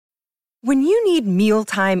When you need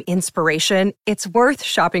mealtime inspiration, it's worth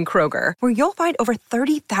shopping Kroger, where you'll find over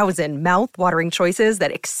 30,000 mouth-watering choices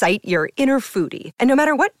that excite your inner foodie. And no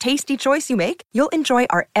matter what tasty choice you make, you'll enjoy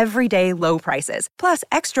our everyday low prices, plus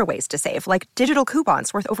extra ways to save, like digital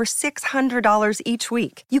coupons worth over $600 each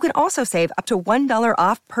week. You can also save up to $1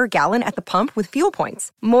 off per gallon at the pump with fuel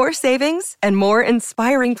points. More savings and more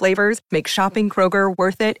inspiring flavors make shopping Kroger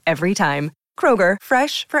worth it every time. Kroger,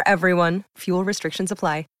 fresh for everyone. Fuel restrictions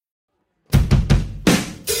apply.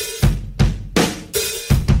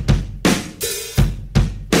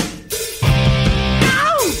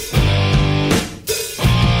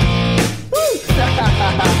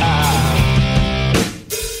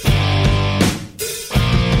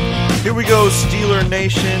 Here we go, Steeler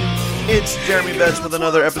Nation. It's Jeremy Betz with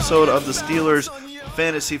another episode of the Steelers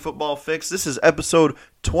Fantasy Football Fix. This is episode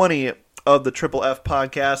 20 of the Triple F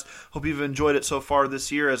podcast. Hope you've enjoyed it so far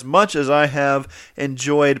this year as much as I have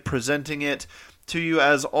enjoyed presenting it to you.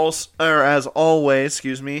 As always,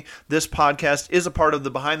 this podcast is a part of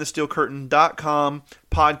the BehindTheSteelCurtain.com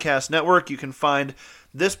podcast network. You can find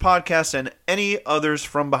this podcast and any others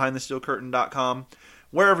from BehindTheSteelCurtain.com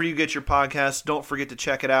wherever you get your podcasts. Don't forget to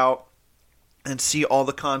check it out and see all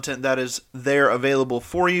the content that is there available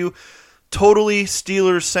for you. Totally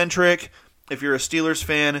Steelers-centric. If you're a Steelers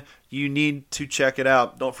fan, you need to check it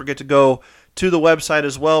out. Don't forget to go to the website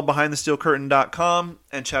as well, BehindTheSteelCurtain.com,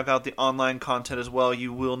 and check out the online content as well.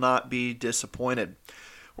 You will not be disappointed.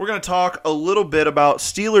 We're going to talk a little bit about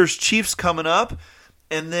Steelers-Chiefs coming up,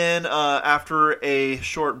 and then after a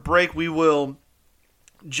short break, we will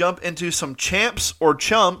jump into some champs or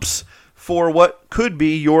chumps for what could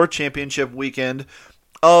be your championship weekend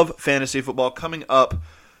of fantasy football coming up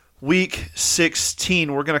week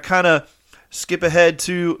 16. We're going to kind of skip ahead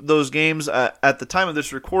to those games. At the time of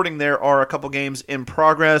this recording, there are a couple games in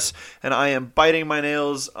progress, and I am biting my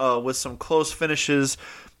nails with some close finishes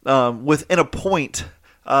within a point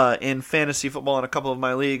in fantasy football in a couple of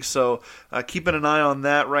my leagues. So keeping an eye on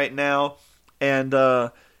that right now. And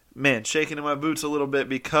shaking in my boots a little bit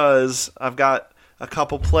because I've got a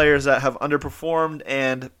couple players that have underperformed,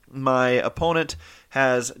 and my opponent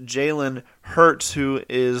has Jalen Hurts, who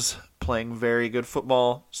is playing very good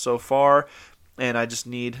football so far, and I just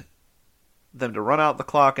need them to run out the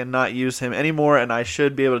clock and not use him anymore, and I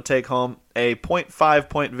should be able to take home a 0.5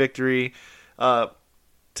 point victory to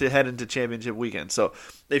head into championship weekend. So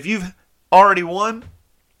if you've already won,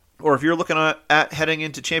 or if you're looking at heading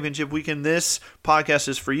into championship weekend, this podcast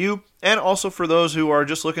is for you, and also for those who are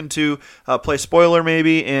just looking to play spoiler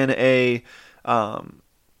maybe in a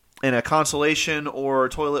consolation or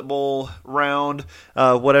toilet bowl round,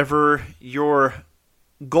 whatever your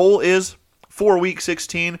goal is for week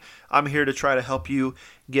 16. I'm here to try to help you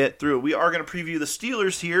get through it. We are going to preview the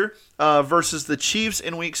Steelers here versus the Chiefs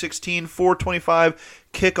in week 16, 4:25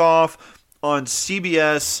 kickoff on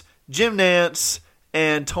CBS. Jim Nantz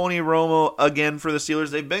and Tony Romo again for the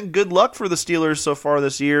Steelers. They've been good luck for the Steelers so far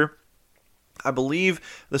this year. I believe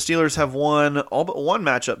the Steelers have won all but one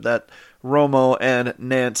matchup that Romo and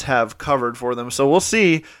Nantz have covered for them. So we'll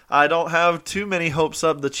see. I don't have too many hopes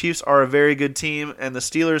up. The Chiefs are a very good team, and the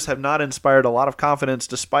Steelers have not inspired a lot of confidence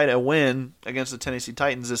despite a win against the Tennessee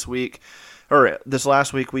Titans this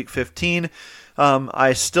last week, week 15.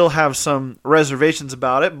 I still have some reservations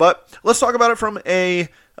about it, but let's talk about it from a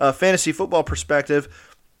fantasy football perspective.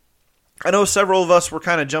 I know several of us were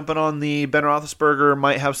kind of jumping on the Ben Roethlisberger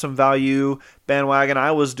might have some value bandwagon.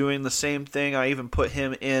 I was doing the same thing. I even put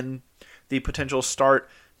him in the potential start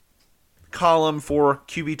column for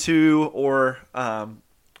QB2 or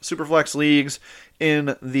Superflex leagues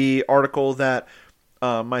in the article that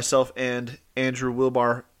myself and Andrew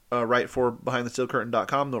Wilbar write for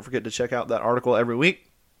BehindTheSteelCurtain.com. Don't forget to check out that article every week.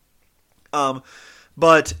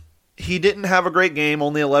 But he didn't have a great game,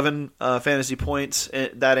 only 11 fantasy points.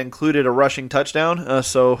 That included a rushing touchdown.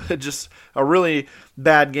 So just a really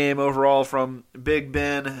bad game overall from Big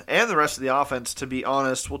Ben and the rest of the offense, to be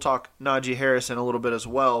honest. We'll talk Najee Harris in a little bit as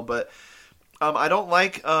well. But I don't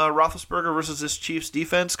like Roethlisberger versus this Chiefs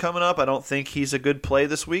defense coming up. I don't think he's a good play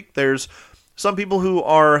this week. There's some people who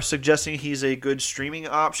are suggesting he's a good streaming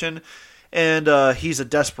option, and he's a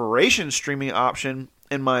desperation streaming option,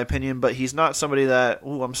 in my opinion, but he's not somebody that,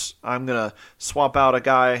 I'm going to swap out a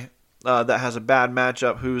guy that has a bad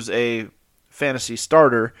matchup who's a fantasy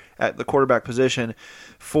starter at the quarterback position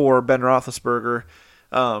for Ben Roethlisberger.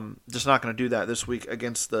 Just not going to do that this week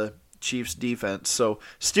against the Chiefs defense. So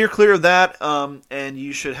steer clear of that, and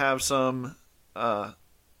you should have some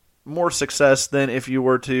more success than if you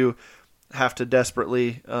were to have to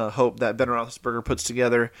desperately hope that Ben Roethlisberger puts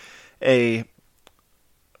together a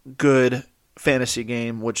good fantasy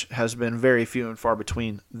game, which has been very few and far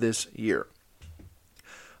between this year.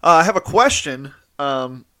 I have a question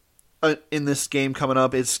in this game coming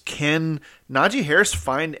up is, can Najee Harris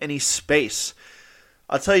find any space?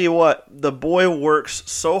 I'll tell you what, the boy works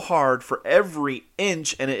so hard for every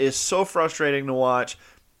inch, and it is so frustrating to watch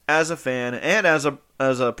as a fan and as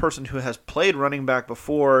a person who has played running back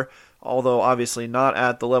before, although obviously not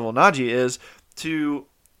at the level Najee is, to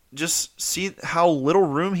just see how little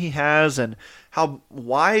room he has and how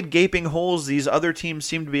wide gaping holes these other teams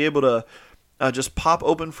seem to be able to just pop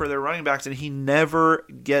open for their running backs, and he never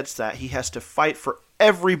gets that. He has to fight for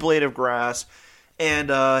every blade of grass,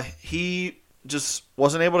 and he just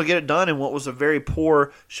wasn't able to get it done in what was a very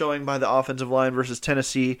poor showing by the offensive line versus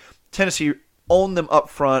Tennessee. Tennessee owned them up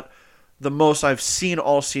front, the most I've seen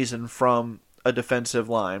all season from a defensive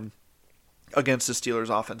line against the Steelers'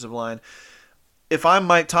 offensive line. If I'm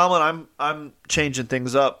Mike Tomlin, I'm changing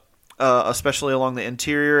things up, especially along the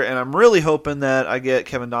interior, and I'm really hoping that I get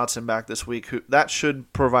Kevin Dotson back this week. That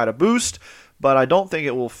should provide a boost, but I don't think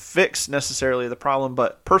it will fix necessarily the problem.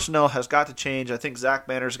 But personnel has got to change. I think Zach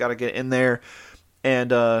Banner's got to get in there and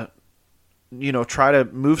try to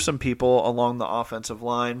move some people along the offensive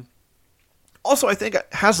line. Also, I think it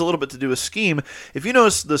has a little bit to do with scheme. If you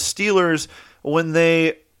notice, the Steelers, when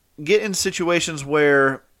they get in situations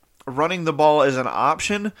where running the ball is an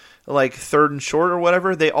option, like 3rd and short or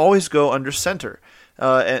whatever, they always go under center.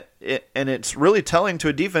 And it's really telling to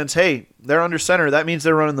a defense, hey, they're under center. That means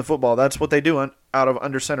they're running the football. That's what they do out of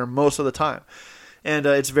under center most of the time. And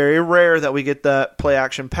it's very rare that we get that play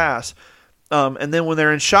action pass. And then when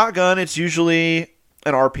they're in shotgun, it's usually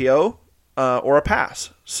an RPO or a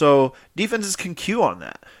pass. So defenses can cue on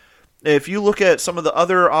that. If you look at some of the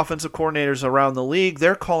other offensive coordinators around the league,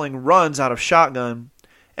 they're calling runs out of shotgun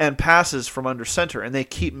and passes from under center, and they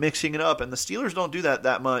keep mixing it up. And the Steelers don't do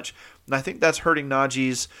that much, and I think that's hurting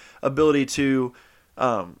Najee's ability to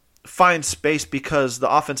find space because the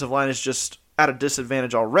offensive line is just at a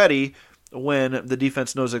disadvantage already when the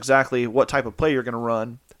defense knows exactly what type of play you're going to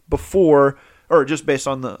run before, or just based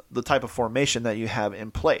on the type of formation that you have in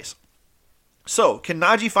place. So, can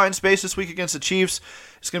Najee find space this week against the Chiefs?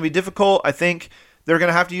 It's going to be difficult. I think they're going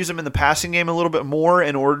to have to use him in the passing game a little bit more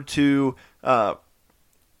in order to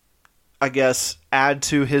add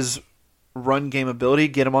to his run game ability,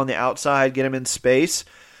 get him on the outside, get him in space.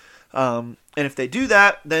 And if they do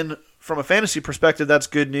that, then from a fantasy perspective, that's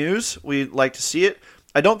good news. We'd like to see it.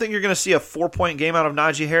 I don't think you're going to see a 4-point game out of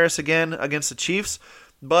Najee Harris again against the Chiefs,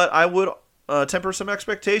 but I would temper some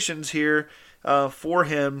expectations here for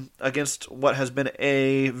him against what has been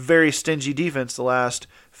a very stingy defense the last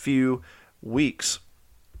few weeks.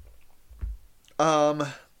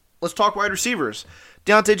 Let's talk wide receivers.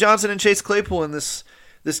 Deontay Johnson and Chase Claypool in this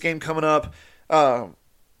game coming up. I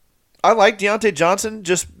like Deontay Johnson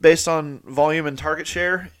just based on volume and target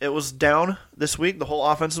share. It was down this week. The whole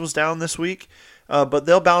offense was down this week. But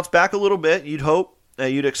they'll bounce back a little bit, you'd hope.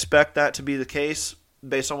 You'd expect that to be the case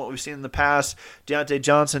based on what we've seen in the past. Deontay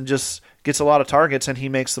Johnson just gets a lot of targets, and he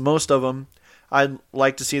makes the most of them. I'd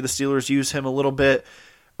like to see the Steelers use him a little bit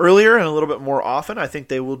earlier and a little bit more often. I think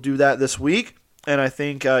they will do that this week. And I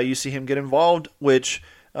think you see him get involved, which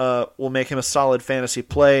will make him a solid fantasy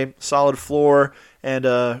play, solid floor, and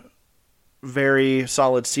a very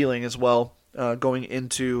solid ceiling as well going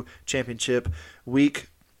into championship week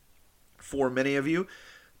for many of you.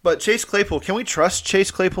 But Chase Claypool, can we trust Chase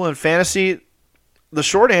Claypool in fantasy? The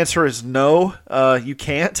short answer is no, you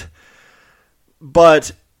can't.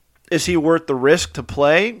 But is he worth the risk to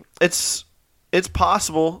play? It's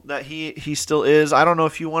possible that he still is. I don't know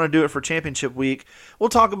if you want to do it for championship week. We'll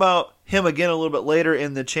talk about him again a little bit later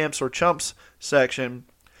in the champs or chumps section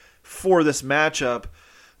for this matchup.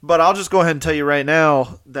 But I'll just go ahead and tell you right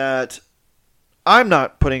now that I'm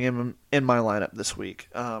not putting him in my lineup this week.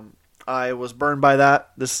 I was burned by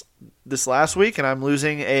that this last week, and I'm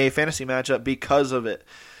losing a fantasy matchup because of it.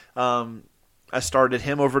 I started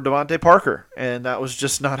him over Devontae Parker, and that was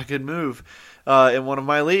just not a good move in one of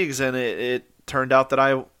my leagues, and it turned out that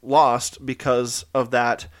I lost because of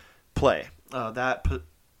that play,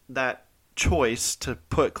 that choice to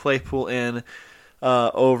put Claypool in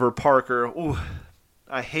over Parker. Ooh,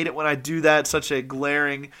 I hate it when I do that. Such a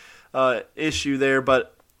glaring issue there,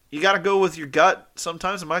 but you got to go with your gut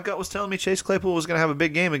sometimes. And my gut was telling me Chase Claypool was going to have a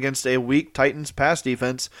big game against a weak Titans pass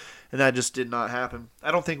defense, and that just did not happen.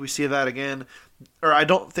 I don't think we see that again, or I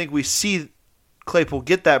don't think we see Claypool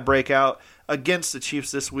get that breakout against the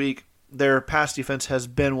Chiefs this week. Their pass defense has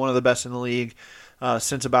been one of the best in the league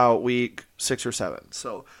since about week 6 or 7.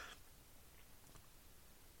 So,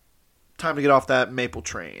 time to get off that maple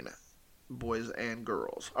train, boys and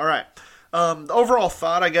girls. All right, The overall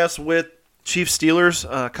thought, I guess, with Chiefs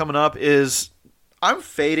Steelers coming up is I'm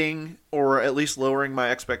fading or at least lowering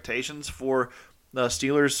my expectations for the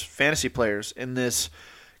Steelers fantasy players in this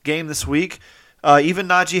game this week. Even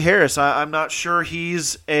Najee Harris, I'm not sure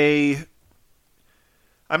he's a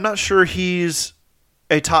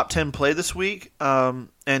top 10 play this week,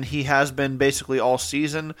 and he has been basically all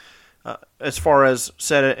season as far as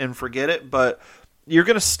set it and forget it. But you're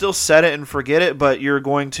going to still set it and forget it, but you're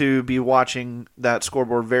going to be watching that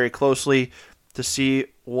scoreboard very closely to see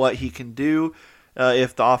what he can do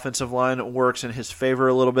if the offensive line works in his favor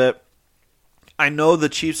a little bit. I know the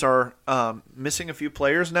Chiefs are missing a few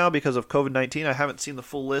players now because of COVID-19. I haven't seen the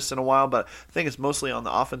full list in a while, but I think it's mostly on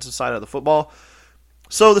the offensive side of the football.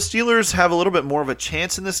 So the Steelers have a little bit more of a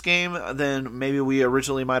chance in this game than maybe we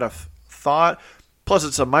originally might have thought. Plus,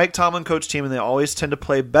 it's a Mike Tomlin coach team, and they always tend to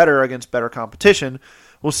play better against better competition.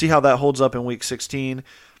 We'll see how that holds up in Week 16.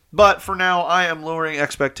 But for now, I am lowering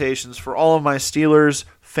expectations for all of my Steelers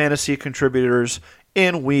fantasy contributors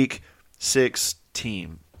in Week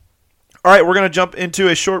 16. All right, we're going to jump into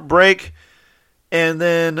a short break, and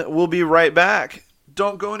then we'll be right back.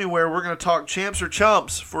 Don't go anywhere. We're going to talk champs or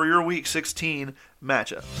chumps for your Week 16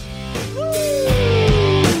 matchups.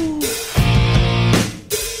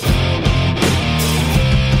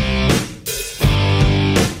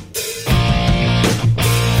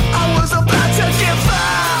 I was about to give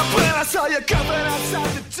up when I saw you coming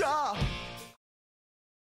outside the door.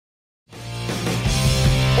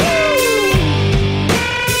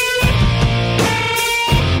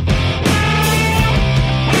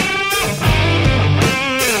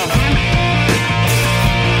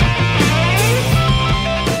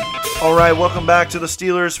 All right, welcome back to the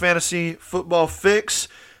Steelers Fantasy Football Fix.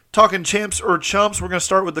 Talking champs or chumps, we're going to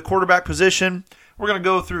start with the quarterback position. We're going to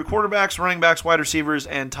go through quarterbacks, running backs, wide receivers,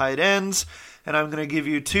 and tight ends. And I'm going to give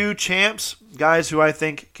you two champs, guys who I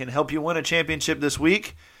think can help you win a championship this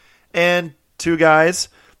week, and two guys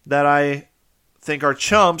that I think are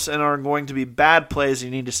chumps and are going to be bad plays you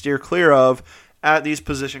need to steer clear of at these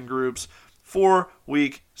position groups for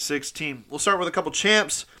Week 16. We'll start with a couple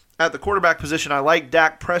champs. At the quarterback position, I like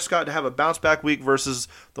Dak Prescott to have a bounce-back week versus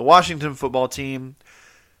the Washington football team.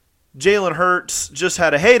 Jalen Hurts just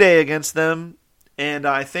had a heyday against them, and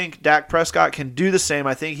I think Dak Prescott can do the same.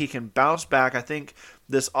 I think he can bounce back. I think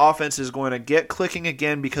this offense is going to get clicking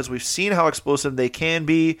again because we've seen how explosive they can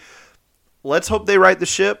be. Let's hope they right the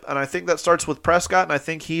ship, and I think that starts with Prescott, and I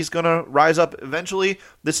think he's going to rise up eventually.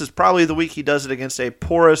 This is probably the week he does it against a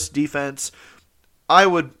porous defense. I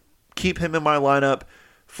would keep him in my lineup.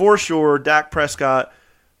 For sure, Dak Prescott,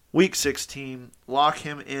 Week 16, lock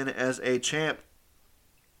him in as a champ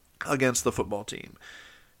against the football team.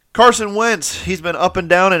 Carson Wentz, he's been up and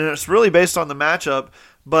down, and it's really based on the matchup,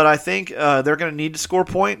 but I think they're going to need to score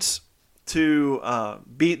points to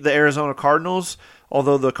beat the Arizona Cardinals,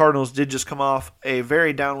 although the Cardinals did just come off a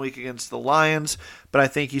very down week against the Lions, but I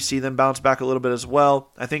think you see them bounce back a little bit as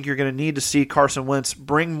well. I think you're going to need to see Carson Wentz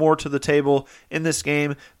bring more to the table in this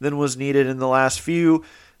game than was needed in the last few,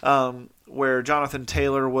 where Jonathan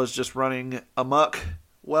Taylor was just running amok.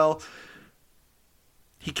 Well,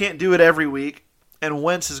 he can't do it every week, and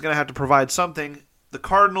Wentz is going to have to provide something. The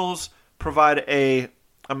Cardinals provide a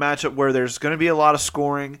matchup where there's going to be a lot of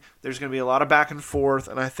scoring, there's going to be a lot of back and forth,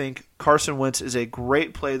 and I think Carson Wentz is a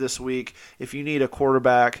great play this week if you need a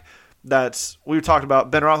quarterback. We talked about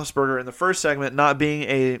Ben Roethlisberger in the first segment not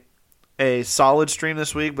being a solid stream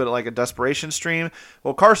this week, but like a desperation stream.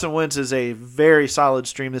 Well, Carson Wentz is a very solid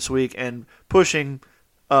stream this week and pushing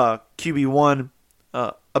QB1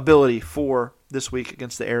 ability for this week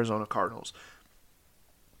against the Arizona Cardinals.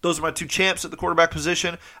 Those are my two champs at the quarterback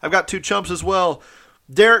position. I've got two chumps as well.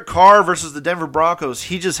 Derek Carr versus the Denver Broncos.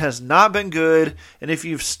 He just has not been good, and if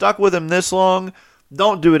you've stuck with him this long,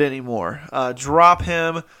 don't do it anymore. Drop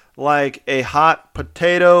him like a hot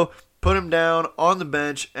potato. Put him down on the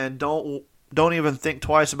bench, and don't even think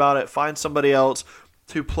twice about it. Find somebody else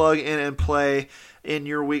to plug in and play in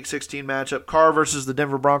your Week 16 matchup. Carr versus the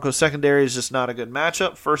Denver Broncos secondary is just not a good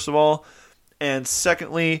matchup, first of all. And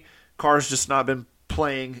secondly, Carr's just not been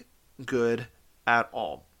playing good at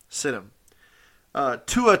all. Sit him.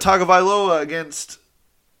 Tua Tagovailoa against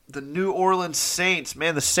the New Orleans Saints.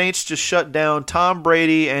 Man, the Saints just shut down Tom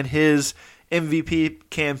Brady and his MVP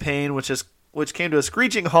campaign, which came to a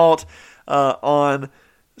screeching halt on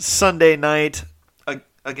Sunday night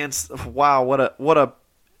against. Wow, what a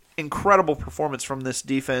incredible performance from this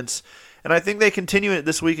defense. And I think they continue it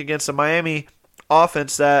this week against a Miami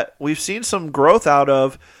offense that we've seen some growth out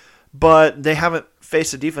of, but they haven't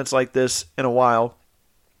faced a defense like this in a while.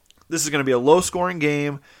 This is going to be a low-scoring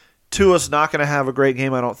game. Tua's not going to have a great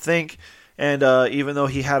game, I don't think. And even though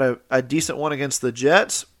he had a decent one against the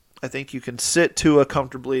Jets, I think you can sit Tua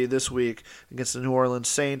comfortably this week against the New Orleans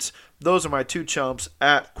Saints. Those are my two chumps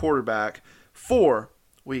at quarterback for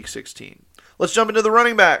Week 16. Let's jump into the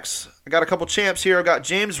running backs. I got a couple champs here. I got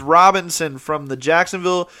James Robinson from the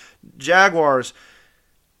Jacksonville Jaguars.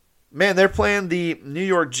 Man, they're playing the New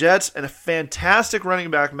York Jets in a fantastic running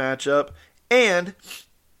back matchup. And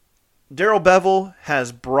Darrell Bevell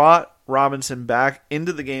has brought Robinson back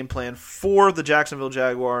into the game plan for the Jacksonville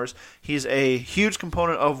Jaguars. He's a huge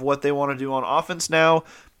component of what they want to do on offense now,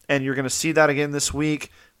 and you're going to see that again this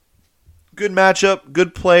week. Good matchup,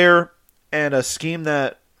 good player, and a scheme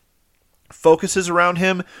that focuses around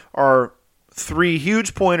him are three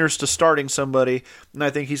huge pointers to starting somebody, and I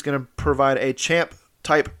think he's going to provide a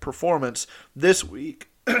champ-type performance this week.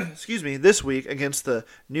 This week against the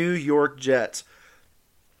New York Jets.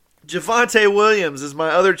 Javonte Williams is my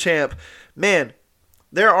other champ. Man,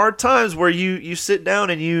 there are times where you sit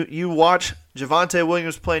down and you watch Javonte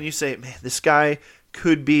Williams play and you say, man, this guy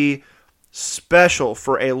could be special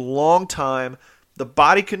for a long time. The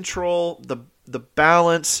body control, the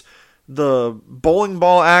balance, the bowling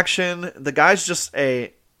ball action, the guy's just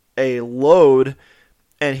a load,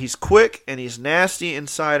 and he's quick and he's nasty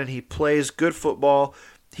inside and he plays good football.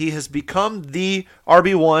 He has become the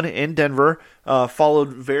RB1 in Denver,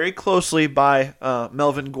 followed very closely by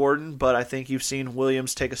Melvin Gordon, but I think you've seen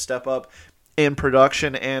Williams take a step up in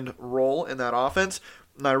production and role in that offense,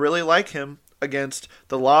 and I really like him against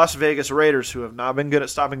the Las Vegas Raiders, who have not been good at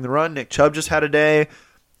stopping the run. Nick Chubb just had a day,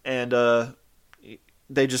 and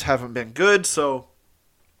they just haven't been good, so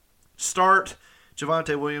start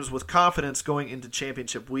Javonte Williams with confidence going into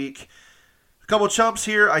championship week. Couple chumps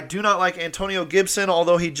here. I do not like Antonio Gibson,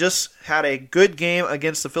 although he just had a good game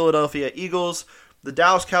against the Philadelphia Eagles. The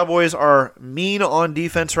Dallas Cowboys are mean on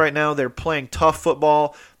defense right now. They're playing tough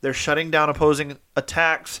football. They're shutting down opposing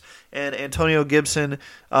attacks, and Antonio Gibson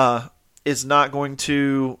is not going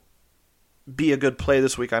to be a good play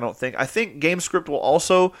this week, I don't think. I think game script will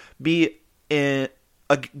also be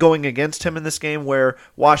going against him in this game, where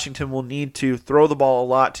Washington will need to throw the ball a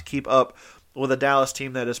lot to keep up with a Dallas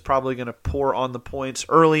team that is probably going to pour on the points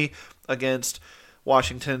early against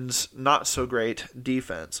Washington's not-so-great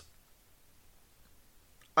defense.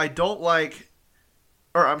 I don't like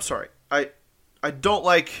Myles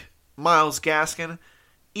Gaskin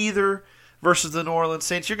either versus the New Orleans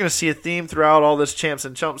Saints. You're going to see a theme throughout all this champs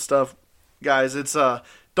and chump stuff, guys. It's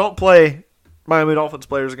don't play Miami Dolphins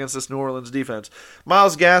players against this New Orleans defense.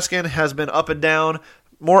 Myles Gaskin has been up and down,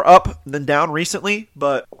 more up than down recently,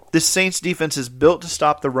 but this Saints defense is built to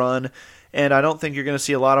stop the run, and I don't think you're going to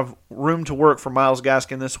see a lot of room to work for Myles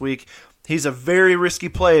Gaskin this week. He's a very risky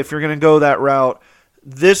play if you're going to go that route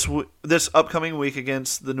this upcoming week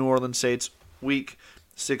against the New Orleans Saints. Week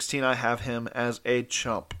 16, I have him as a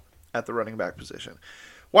chump at the running back position.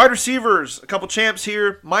 Wide receivers, a couple champs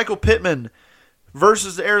here. Michael Pittman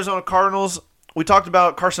versus the Arizona Cardinals. We talked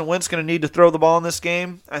about Carson Wentz going to need to throw the ball in this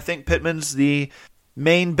game. I think Pittman's the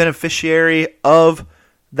main beneficiary of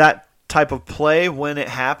that type of play when it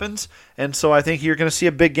happens, and so I think you're going to see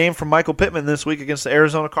a big game from Michael Pittman this week against the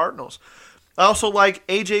Arizona Cardinals. I also like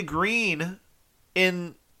A.J. Green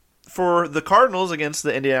for the Cardinals against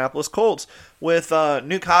the Indianapolis Colts. With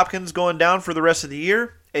Nuke Hopkins going down for the rest of the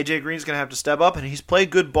year, A.J. Green's going to have to step up, and he's played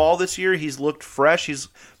good ball this year. He's looked fresh. He's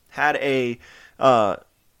had a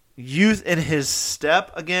youth in his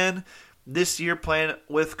step again this year, playing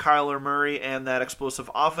with Kyler Murray and that explosive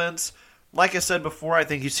offense. Like I said before, I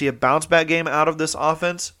think you see a bounce-back game out of this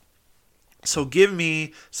offense. So give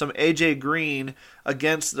me some A.J. Green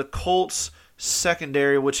against the Colts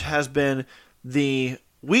secondary, which has been the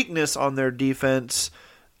weakness on their defense.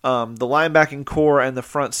 The linebacking core and the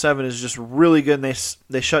front seven is just really good, and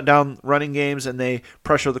they shut down running games and they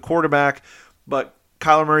pressure the quarterback. But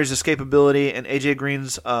Kyler Murray's escapability and A.J.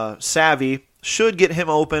 Green's savvy should get him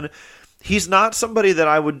open. He's not somebody that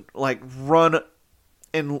I would run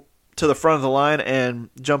in to the front of the line and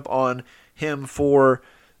jump on him for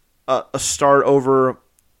a start over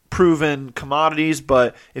proven commodities.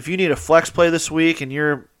 But if you need a flex play this week and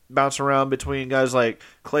you're bouncing around between guys like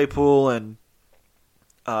Claypool and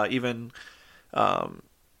even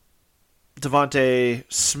Devontae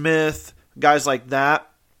Smith, guys like that,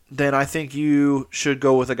 then I think you should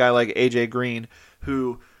go with a guy like A.J. Green,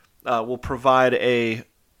 who will provide a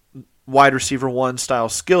wide receiver one style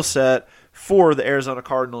skill set for the Arizona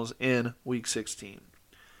Cardinals in Week 16.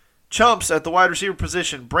 Chumps at the wide receiver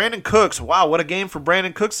position. Brandon Cooks. Wow, what a game for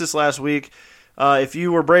Brandon Cooks this last week. If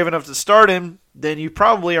you were brave enough to start him, then you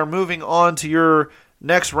probably are moving on to your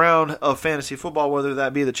next round of fantasy football, whether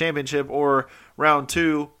that be the championship or round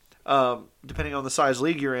 2 depending on the size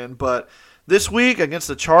league you're in. But this week against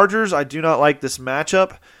the Chargers, I do not like this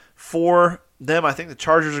matchup for them. I think the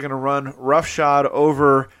Chargers are going to run roughshod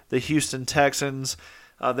over the Houston Texans.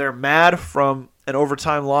 They're mad from an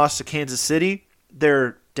overtime loss to Kansas City.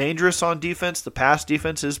 They're dangerous on defense. The pass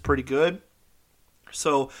defense is pretty good.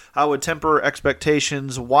 So I would temper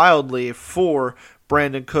expectations wildly for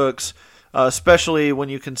Brandon Cooks, especially when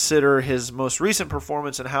you consider his most recent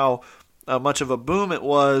performance and how much of a boom it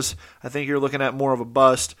was. I think you're looking at more of a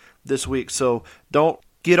bust this week. So don't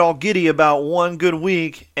get all giddy about one good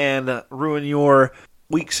week and ruin your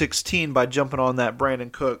Week 16 by jumping on that Brandon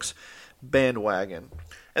Cooks bandwagon.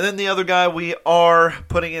 And then the other guy we are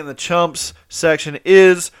putting in the chumps section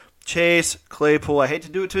is Chase Claypool. I hate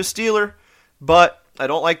to do it to a Steeler, but I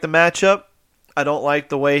don't like the matchup. I don't like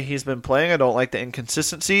the way he's been playing. I don't like the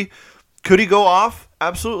inconsistency. Could he go off?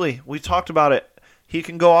 Absolutely. We talked about it. He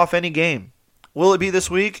can go off any game. Will it be this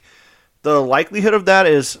week? The likelihood of that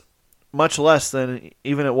is much less than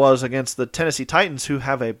even it was against the Tennessee Titans, who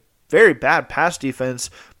have a very bad pass defense,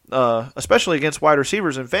 especially against wide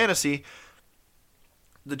receivers in fantasy.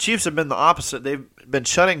 The Chiefs have been the opposite. They've been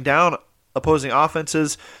shutting down opposing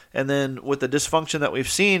offenses, and then with the dysfunction that we've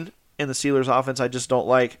seen in the Steelers offense, I just don't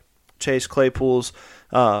like Chase Claypool's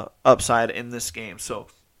upside in this game. So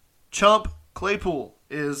Chump Claypool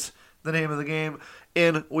is the name of the game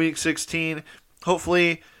in Week 16.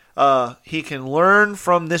 Hopefully he can learn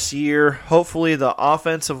from this year. Hopefully the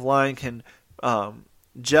offensive line can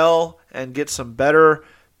gel and get some better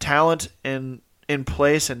talent in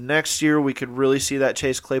place, and next year we could really see that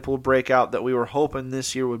Chase Claypool breakout that we were hoping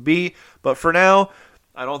this year would be. But for now,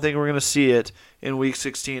 I don't think we're going to see it in Week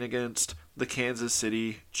 16 against the Kansas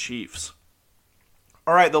City Chiefs.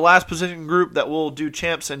 All right, the last position group that we'll do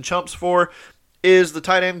champs and chumps for is the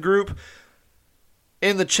tight end group.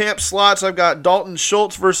 In the champ slots, I've got Dalton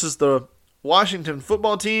Schultz versus the Washington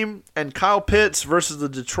football team and Kyle Pitts versus the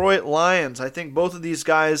Detroit Lions. I think both of these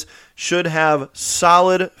guys should have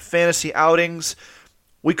solid fantasy outings.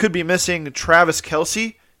 We could be missing Travis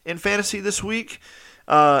Kelce in fantasy this week,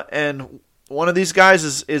 and one of these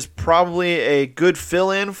guys is probably a good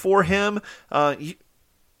fill-in for him.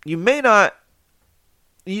 You may not,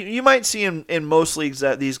 you might see in most leagues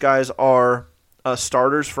that these guys are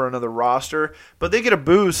starters for another roster, but they get a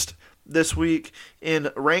boost this week in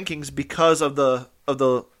rankings because of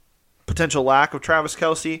the potential lack of Travis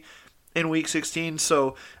Kelce in Week 16.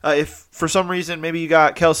 So if for some reason maybe you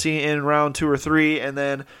got Kelce in round 2 or 3, and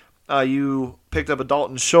then you picked up a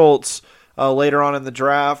Dalton Schultz later on in the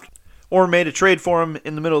draft, or made a trade for him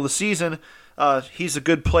in the middle of the season, he's a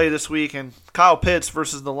good play this week. And Kyle Pitts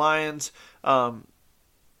versus the Lions,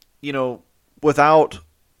 without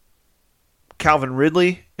Calvin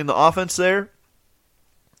Ridley in the offense there,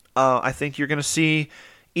 I think you're going to see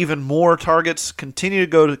even more targets continue to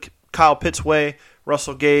go to Kyle Pitts' way.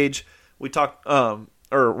 Russell Gage, Russell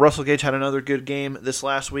Gage had another good game this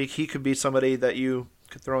last week. He could be somebody that you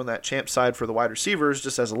could throw in that champ side for the wide receivers,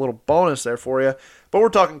 just as a little bonus there for you. But we're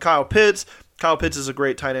talking Kyle Pitts. Kyle Pitts is a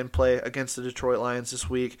great tight end play against the Detroit Lions this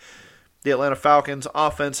week. The Atlanta Falcons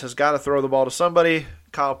offense has got to throw the ball to somebody.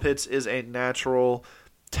 Kyle Pitts is a natural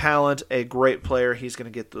talent, a great player. He's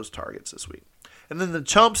going to get those targets this week. And then the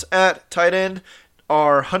chumps at tight end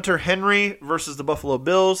are Hunter Henry versus the Buffalo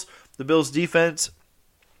Bills. The Bills defense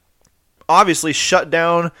obviously shut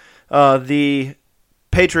down the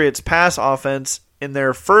Patriots pass offense in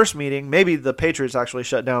their first meeting. Maybe the Patriots actually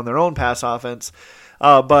shut down their own pass offense.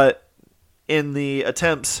 But in the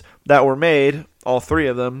attempts that were made, all three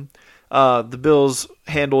of them, the Bills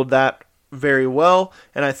handled that very well.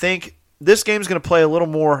 And I think this game is going to play a little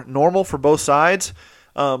more normal for both sides.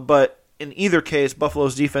 But in either case,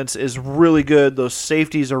 Buffalo's defense is really good. Those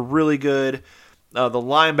safeties are really good. The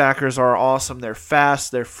linebackers are awesome. They're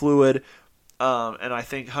fast. They're fluid. And I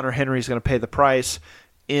think Hunter Henry is going to pay the price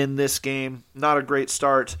in this game. Not a great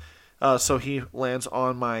start, so he lands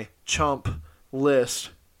on my chump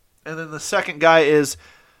list. And then the second guy is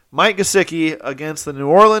Mike Gesicki against the New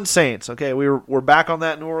Orleans Saints. Okay, we're back on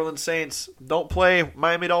that New Orleans Saints. Don't play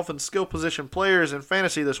Miami Dolphins skill position players in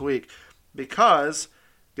fantasy this week because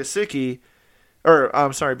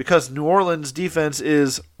because New Orleans defense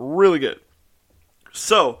is really good.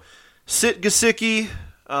 So sit Gesicki,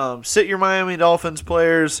 sit your Miami Dolphins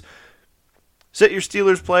players, sit your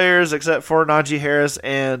Steelers players, except for Najee Harris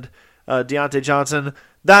and Deontay Johnson.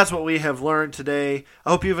 That's what we have learned today.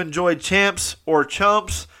 I hope you've enjoyed champs or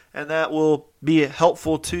chumps, and that will be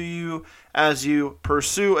helpful to you as you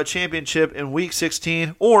pursue a championship in Week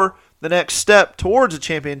 16 or the next step towards a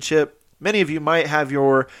championship. Many of you might have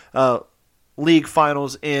your league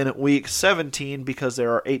finals in week 17 because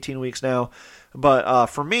there are 18 weeks now. But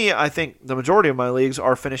for me, I think the majority of my leagues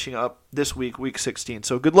are finishing up this week, week 16.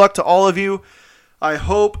 So good luck to all of you. I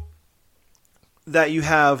hope that you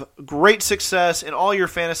have great success in all your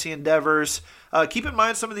fantasy endeavors. Keep in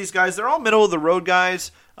mind some of these guys, they're all middle-of-the-road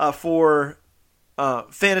guys for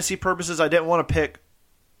fantasy purposes. I didn't want to pick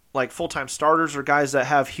like full-time starters or guys that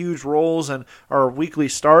have huge roles and are weekly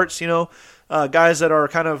starts, guys that are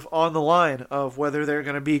kind of on the line of whether they're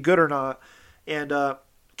going to be good or not. And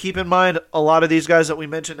keep in mind a lot of these guys that we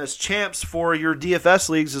mentioned as champs for your DFS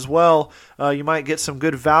leagues as well. You might get some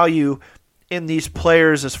good value in these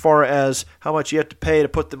players as far as how much you have to pay to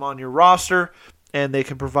put them on your roster, and they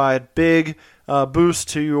can provide big boosts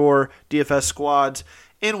to your DFS squads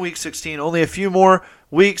in Week 16. Only a few more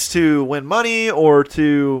weeks to win money or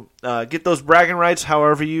to get those bragging rights,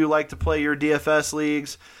 however you like to play your DFS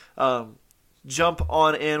leagues. Jump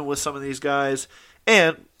on in with some of these guys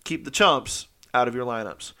and keep the chumps out of your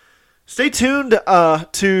lineups. Stay tuned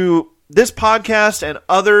to this podcast and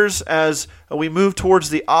others as we move towards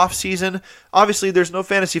the off season. Obviously, there's no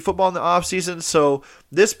fantasy football in the off season, so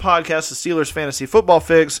this podcast, the Steelers Fantasy Football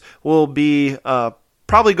Fix, will be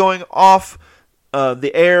probably going off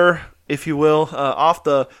the air, if you will, off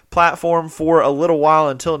the platform for a little while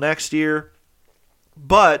until next year.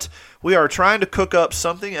 But we are trying to cook up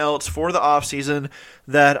something else for the off season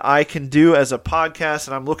that I can do as a podcast,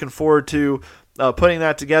 and I'm looking forward to putting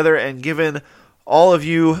that together and giving all of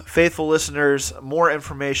you faithful listeners more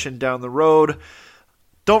information down the road.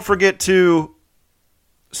 Don't forget to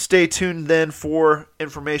stay tuned then for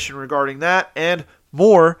information regarding that and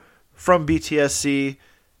more from BTSC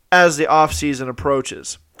as the off-season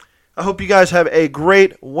approaches. I hope you guys have a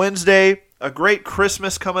great Wednesday, a great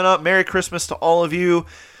Christmas coming up. Merry Christmas to all of you.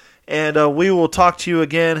 And we will talk to you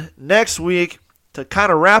again next week to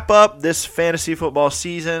kind of wrap up this fantasy football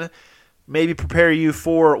season. Maybe prepare you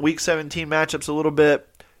for Week 17 matchups a little bit.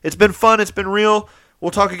 It's been fun. It's been real.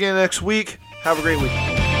 We'll talk again next week. Have a great week.